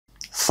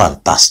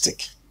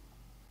Fantastic.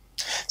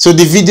 So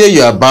the video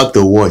you're about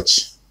to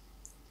watch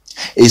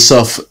is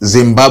of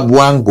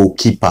Zimbabwean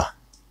goalkeeper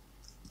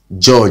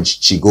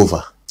George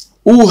Chigova,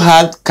 who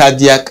had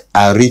cardiac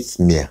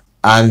arrhythmia,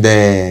 and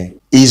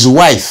his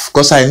wife,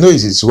 because I know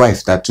it's his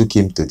wife that took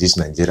him to this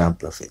Nigerian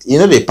prophet. You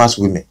know, they pass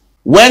women.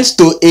 Went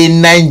to a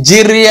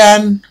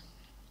Nigerian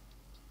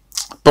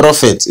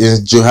prophet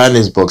in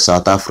Johannesburg,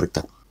 South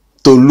Africa,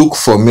 to look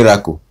for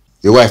miracle.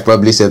 The wife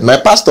probably said, "My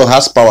pastor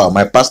has power.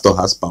 My pastor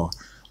has power."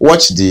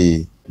 Watch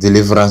the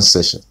deliverance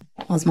session.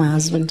 Was my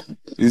husband.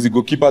 Is the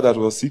goalkeeper that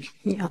was sick?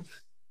 Yeah.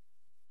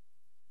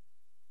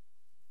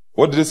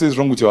 What did they say is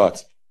wrong with your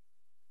heart?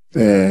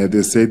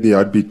 They say the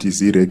heartbeat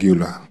is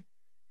irregular.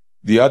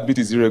 The heartbeat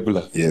is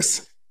irregular?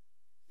 Yes.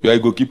 You are a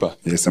goalkeeper?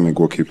 Yes, I'm a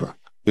goalkeeper.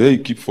 Where you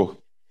keep for?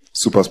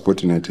 Super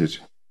Sport United.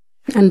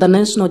 And the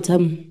national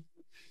team.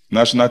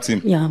 National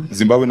team? Yeah.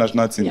 Zimbabwe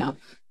national team? Yeah.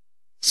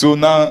 So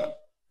now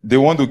they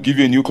want to give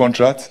you a new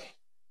contract?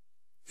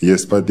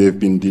 Yes, but they've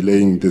been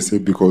delaying. They say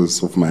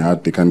because of my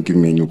heart, they can't give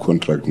me a new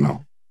contract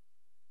now.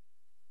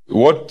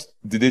 What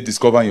did they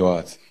discover in your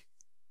heart?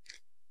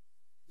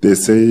 They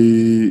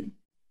say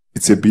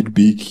it's a bit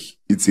big,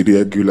 it's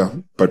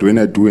irregular, but when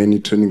I do any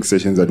training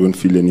sessions, I don't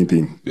feel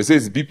anything. They say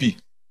it's BP?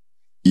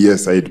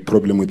 Yes, I had a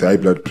problem with high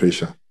blood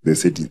pressure. They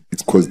said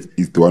it's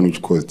the one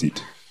which caused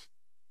it.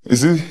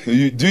 Do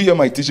you hear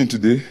my teaching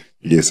today?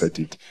 Yes, I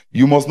did.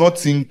 You must not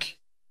think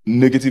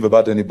negative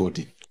about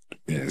anybody.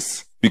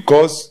 Yes.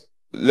 Because,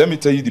 let me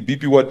tell you, the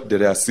BP, what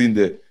they are saying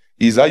there,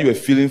 is how you are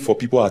feeling for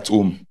people at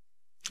home.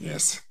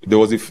 Yes. There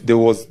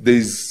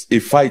is a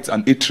fight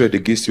and hatred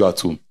against you at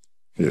home.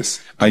 Yes.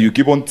 And you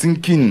keep on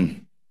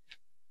thinking,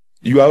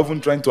 you are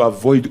even trying to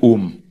avoid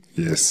home.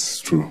 Yes,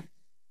 true.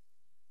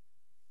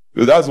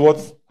 So that's what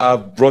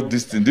I've brought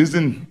this thing. This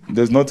thing,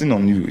 there's nothing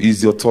on you.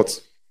 It's your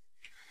thoughts.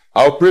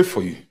 I'll pray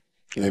for you.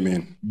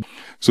 Amen.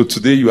 So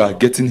today you are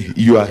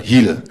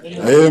healed.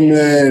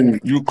 Amen.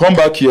 You come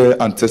back here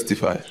and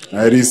testify.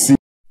 I receive.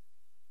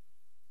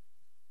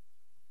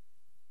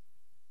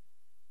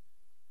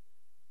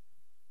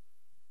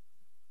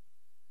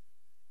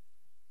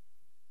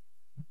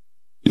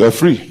 You're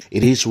free.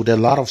 It is with a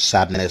lot of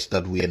sadness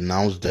that we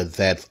announce the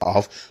death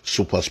of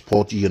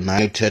SuperSport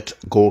United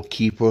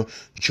goalkeeper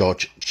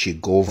George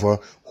Chigova,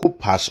 who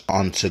passed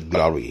on to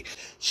glory.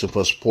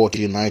 SuperSport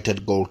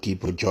United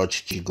goalkeeper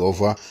George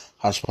Chigova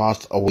has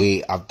passed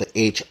away at the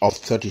age of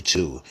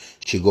 32.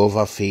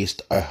 Chigova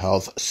faced a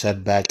health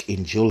setback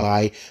in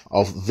July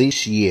of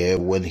this year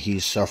when he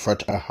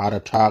suffered a heart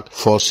attack,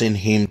 forcing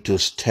him to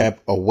step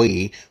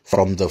away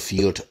from the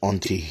field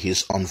until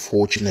his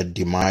unfortunate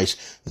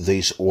demise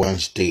this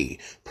Wednesday.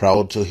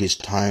 Proud to his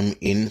time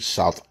in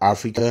South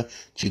Africa,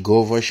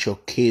 Chigova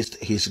showcased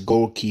his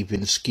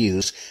goalkeeping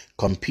skills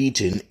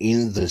competing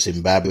in the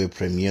Zimbabwe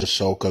Premier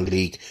Soccer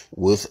League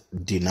with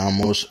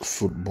Dynamos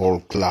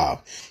Football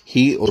Club.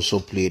 He also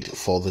played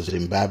for the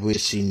Zimbabwe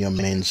senior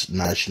men's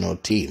national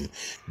team.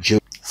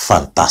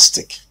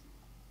 Fantastic.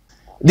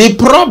 The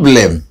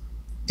problem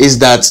is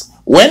that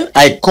when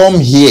I come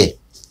here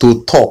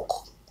to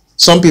talk,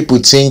 some people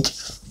think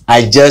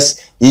you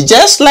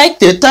just like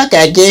to talk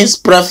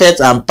against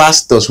prophets and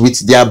pastors with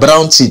their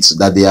brown teeth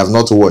that they have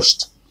not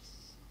washed.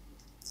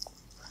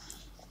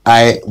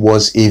 I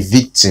was a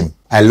victim.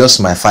 I lost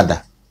my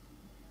father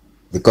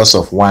because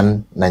of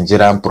one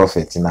Nigerian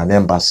prophet in an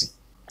embassy.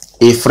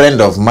 A friend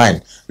of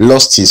mine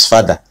lost his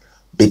father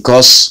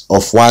because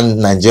of one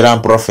Nigerian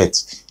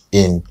prophet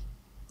in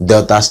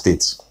Delta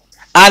State.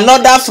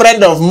 Another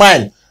friend of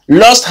mine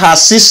lost her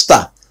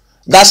sister.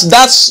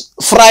 That's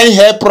frying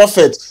hair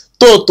prophet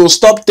told to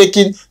stop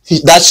taking,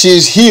 that she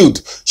is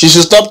healed. She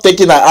should stop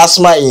taking her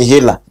asthma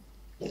inhaler.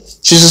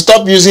 She should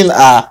stop using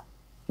her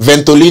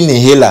Ventolin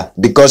inhaler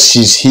because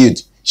she's healed.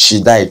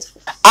 She died.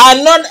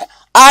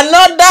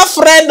 Another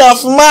friend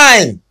of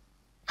mine,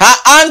 her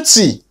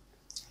auntie,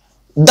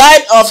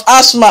 died of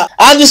asthma,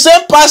 and the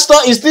same pastor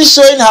is still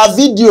showing her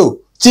video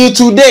till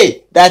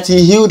today that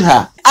he healed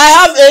her. I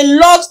have a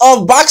lot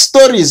of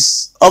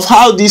backstories of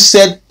how these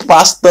said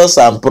pastors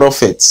and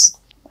prophets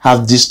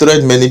have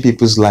destroyed many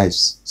people's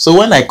lives. So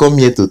when I come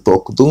here to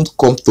talk, don't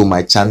come to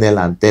my channel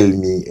and tell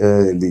me,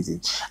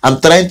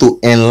 I'm trying to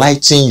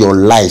enlighten your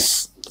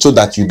life so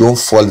that you don't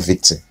fall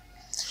victim.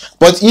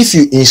 But if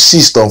you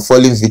insist on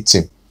falling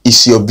victim,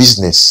 it's your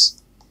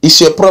business.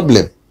 It's your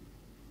problem.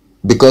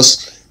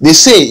 Because they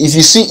say if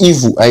you see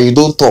evil and you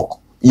don't talk,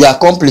 you are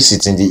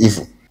complicit in the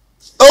evil.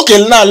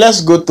 Okay, now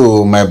let's go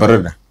to my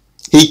brother.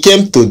 He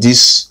came to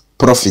this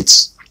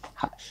prophet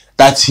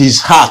that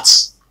his heart,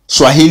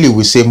 Swahili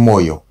will say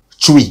moyo,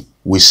 Chui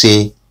will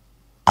say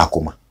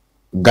akuma,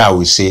 Ga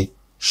will say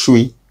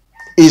shui.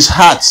 His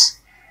heart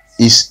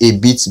is a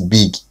bit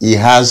big. He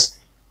has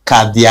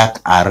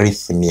cardiac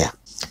arrhythmia.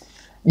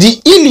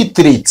 The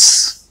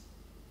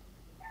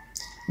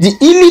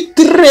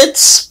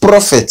illiterate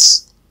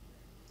prophet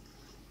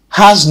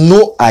has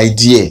no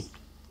idea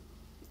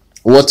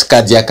what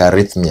cardiac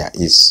arrhythmia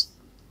is.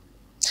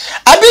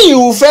 I mean, you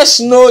will first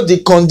know the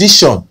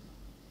condition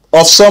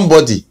of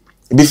somebody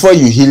before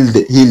you heal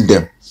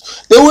them.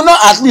 They will not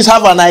at least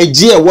have an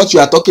idea what you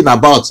are talking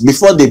about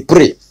before they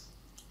pray.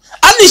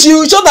 At least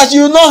you show that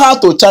you know how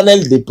to channel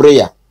the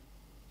prayer.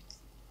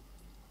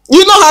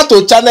 You know how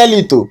to channel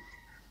it too.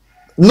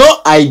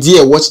 No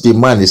idea what the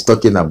man is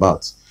talking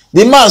about.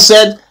 The man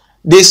said,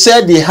 they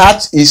said the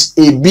heart is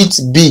a bit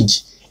big.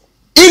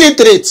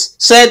 Illiterate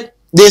said,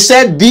 they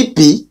said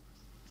BP.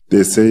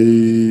 They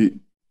say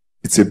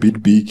it's a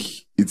bit big,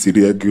 it's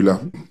irregular.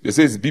 They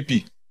say it's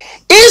BP.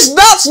 Is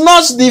that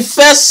not the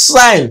first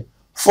sign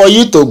for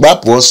you to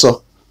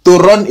also to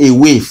run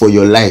away for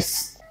your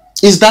life?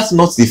 Is that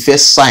not the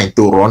first sign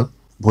to run?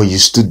 But you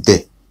stood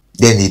there.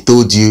 Then he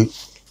told you,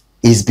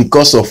 it's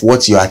because of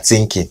what you are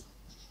thinking.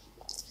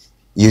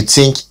 You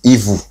think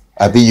evil.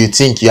 Abi, you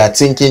think you are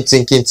thinking. It's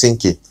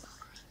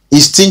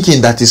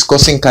thinking that is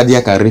causing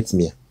cardiac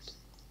arrhythmia.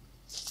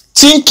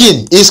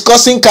 Thinking is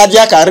causing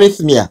cardiac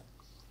arrhythmia.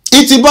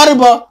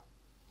 Itibaribo,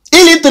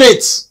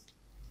 illiterate.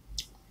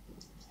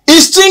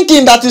 It's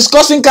thinking that is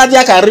causing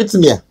cardiac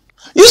arrhythmia.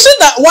 You see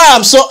that why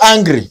I'm so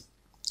angry?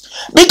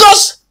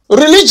 Because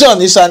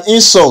religion is an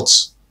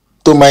insult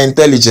to my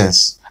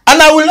intelligence.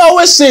 And I will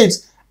always say it.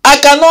 I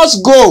cannot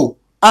go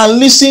and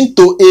listen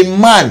to a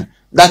man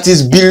that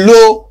is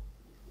below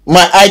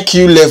my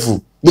IQ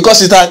level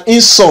because it's an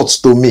insult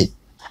to me.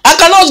 I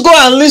cannot go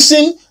and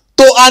listen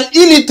to an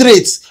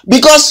illiterate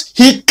because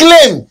he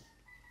claimed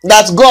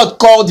that God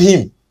called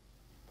him.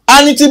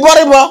 And it's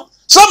horrible.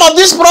 Some of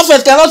these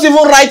prophets cannot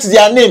even write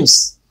their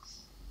names.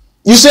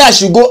 You say I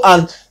should go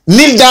and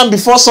kneel down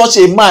before such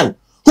a man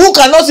who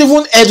cannot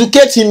even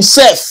educate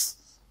himself.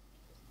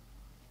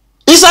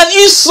 It's an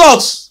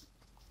insult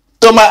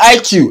to my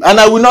IQ, and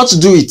I will not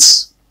do it.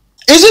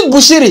 Is it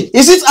Bushiri?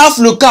 Is it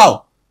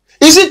Aflukau?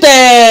 Is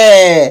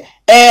it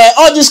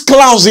all these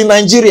clowns in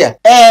Nigeria?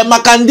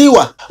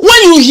 Makandiwa?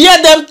 When you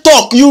hear them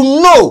talk, you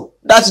know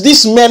that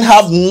these men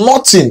have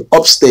nothing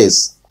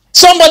upstairs.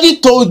 Somebody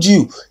told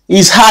you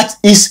his heart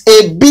is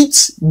a bit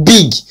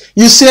big.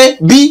 You say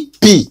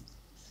BP.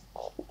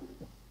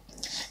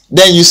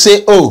 Then you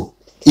say, oh,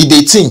 if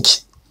they think.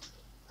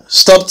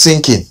 Stop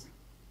thinking.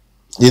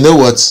 You know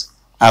what?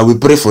 I will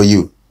pray for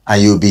you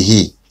and you'll be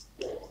healed.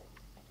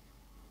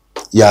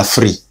 You are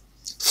free.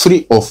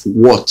 Free of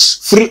what?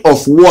 Free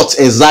of what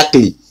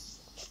exactly?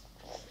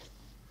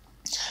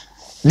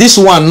 This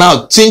one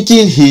now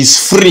thinking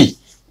he's free,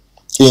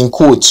 in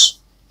quotes,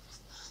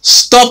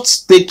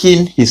 stopped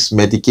taking his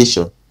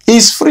medication.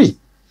 He's free.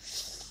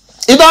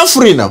 He don't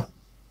free now.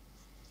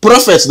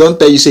 Prophets don't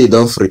tell you say he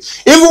don't free.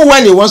 Even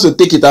when he wants to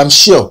take it, I'm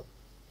sure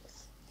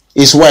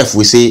his wife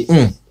will say,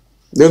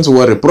 don't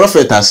worry,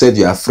 prophet has said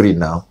you are free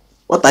now.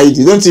 What are you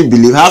doing? Don't you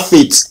believe? Have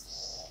faith.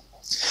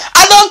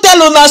 I don't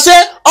tell una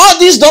say all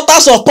these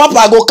daughters of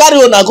Papa go carry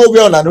una go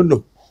where una don't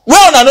know.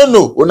 Where una don't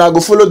know, una go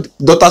follow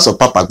daughters of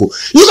Papa go.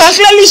 You can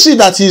clearly see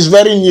that he's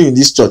very new in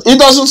this church. He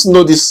doesn't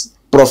know this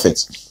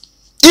prophet.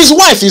 His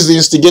wife is the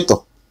instigator.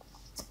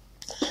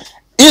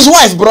 His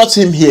wife brought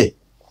him here.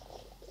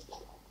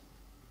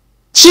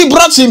 She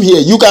brought him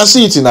here. You can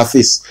see it in her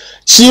face.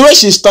 When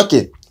she's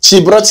talking,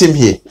 she brought him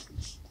here.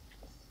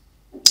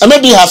 And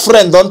maybe her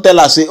friend don't tell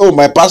her, say, oh,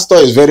 my pastor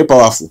is very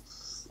powerful.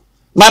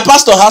 My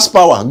pastor has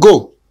power.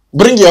 Go.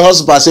 Bring your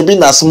husband. Say,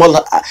 being a small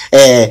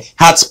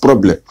heart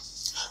problem.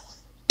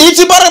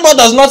 Itibarebo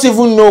does not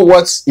even know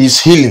what is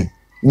healing.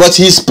 But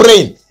he's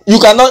praying. You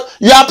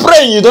are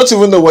praying, you don't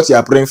even know what you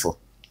are praying for.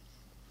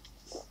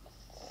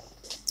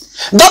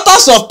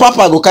 Daughters of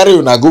Papa go carry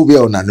una go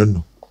where una no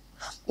know.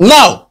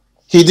 Now,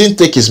 he didn't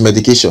take his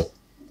medication.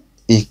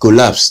 He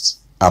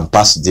collapsed and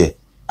passed there.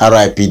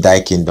 R.I.P.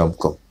 Thy kingdom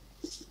come.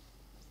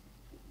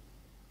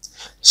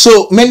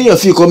 So many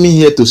of you coming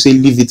here to say,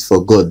 leave it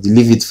for God,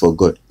 leave it for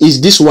God. Is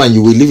this one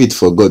you will leave it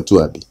for God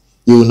too, Abi?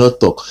 You will not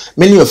talk.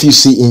 Many of you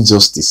see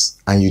injustice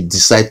and you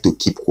decide to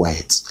keep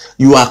quiet.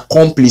 You are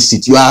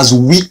complicit. You are as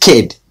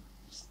wicked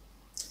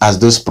as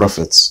those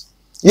prophets.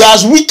 You are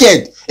as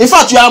wicked. In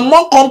fact, you are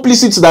more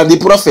complicit than the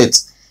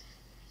prophets.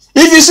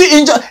 If you see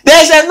injustice,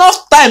 there's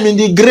enough time in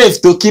the grave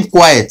to keep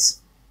quiet.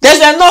 There's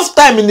enough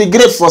time in the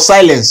grave for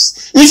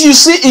silence. If you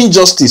see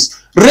injustice,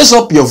 raise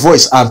up your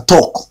voice and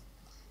talk.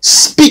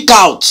 Speak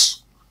out.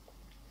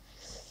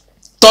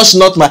 Touch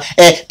not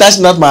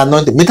my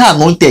anointed. May that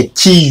anointed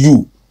kill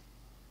you.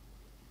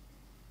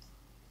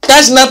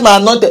 That's not my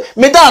anointed.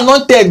 May that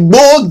anointed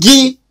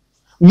bogi,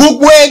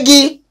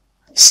 bugwegi,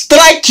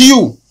 strike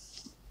you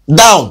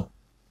down.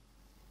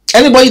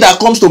 Anybody that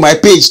comes to my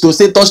page to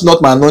say touch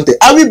not my anointed,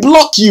 I will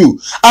block you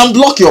and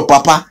block your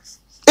papa.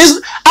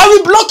 I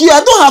will block you.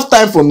 I don't have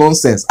time for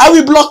nonsense. I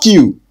will block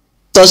you.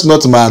 Touch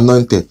not my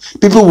anointed.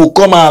 People will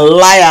come and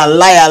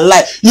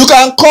lie. You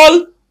can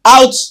call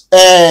out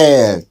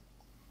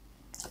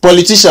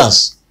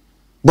politicians,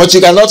 but you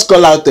cannot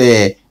call out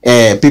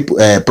people,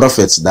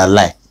 prophets that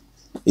lie.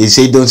 He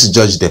say don't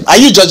judge them. Are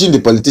you judging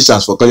the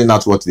politicians for calling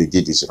out what they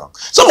did is wrong?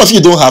 Some of you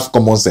don't have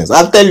common sense.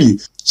 I'll tell you.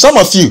 Some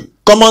of you,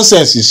 common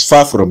sense is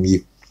far from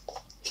you.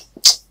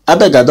 I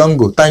beg, I don't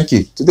go. Thank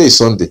you. Today is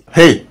Sunday.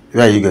 Hey,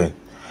 where are you going?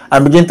 I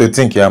begin to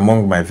think you're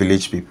among my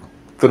village people.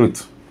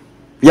 Truth.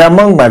 You're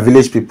among my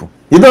village people.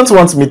 You don't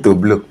want me to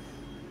blow.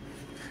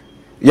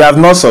 you have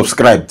not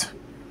subscribed,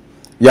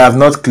 you have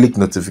not clicked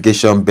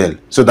notification bell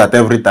so that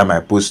every time I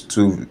post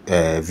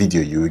 2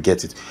 video you will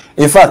get it.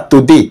 In fact,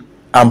 today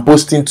I'm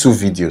posting 2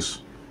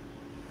 videos.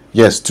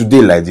 Yes,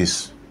 today like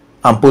this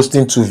I'm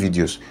posting 2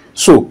 videos.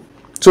 So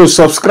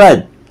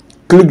subscribe,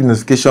 click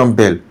notification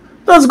bell.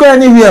 Don't go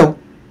anywhere.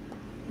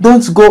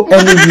 Don't go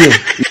anywhere.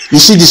 You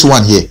see this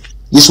one here?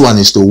 This one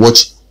is to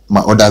watch my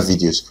other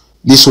videos.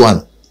 This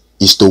one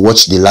is to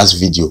watch the last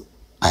video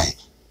I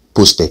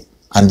posted.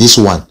 And this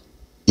one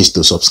is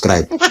to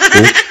subscribe.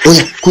 Oh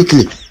yeah,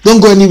 quickly.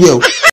 Don't go anywhere.